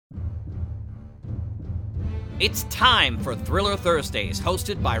It's time for Thriller Thursdays,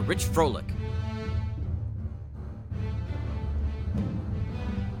 hosted by Rich Froelich.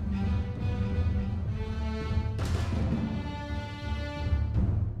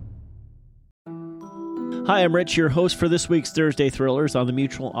 Hi, I'm Rich, your host for this week's Thursday Thrillers on the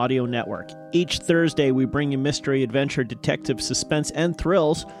Mutual Audio Network. Each Thursday, we bring you mystery, adventure, detective, suspense, and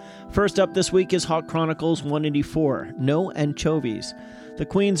thrills. First up this week is Hawk Chronicles 184, No Anchovies. The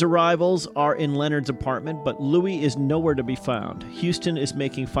Queen's arrivals are in Leonard's apartment, but Louis is nowhere to be found. Houston is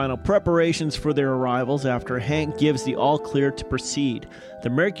making final preparations for their arrivals after Hank gives the all-clear to proceed. The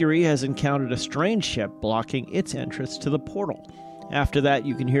Mercury has encountered a strange ship blocking its entrance to the portal. After that,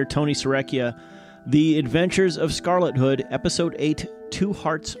 you can hear Tony Serecchia, The Adventures of Scarlet Hood, Episode 8, Two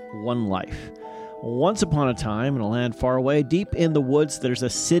Hearts, One Life. Once upon a time, in a land far away, deep in the woods, there's a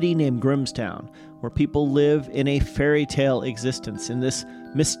city named Grimstown, where people live in a fairy tale existence. In this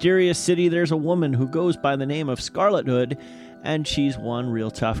mysterious city, there's a woman who goes by the name of Scarlet Hood, and she's one real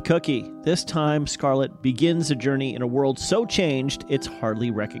tough cookie. This time, Scarlet begins a journey in a world so changed, it's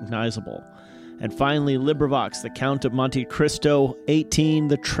hardly recognizable. And finally, LibriVox, The Count of Monte Cristo 18,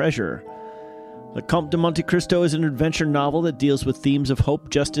 The Treasure. The Comte de Monte Cristo is an adventure novel that deals with themes of hope,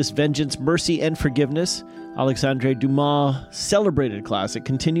 justice, vengeance, mercy, and forgiveness. Alexandre Dumas' celebrated classic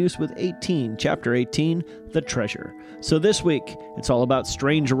continues with Chapter 18, The Treasure. So this week, it's all about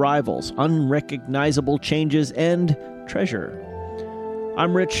strange arrivals, unrecognizable changes, and treasure.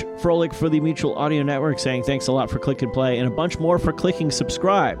 I'm Rich Froelich for the Mutual Audio Network saying thanks a lot for click and play and a bunch more for clicking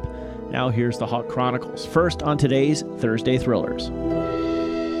subscribe. Now here's the Hawk Chronicles, first on today's Thursday Thrillers.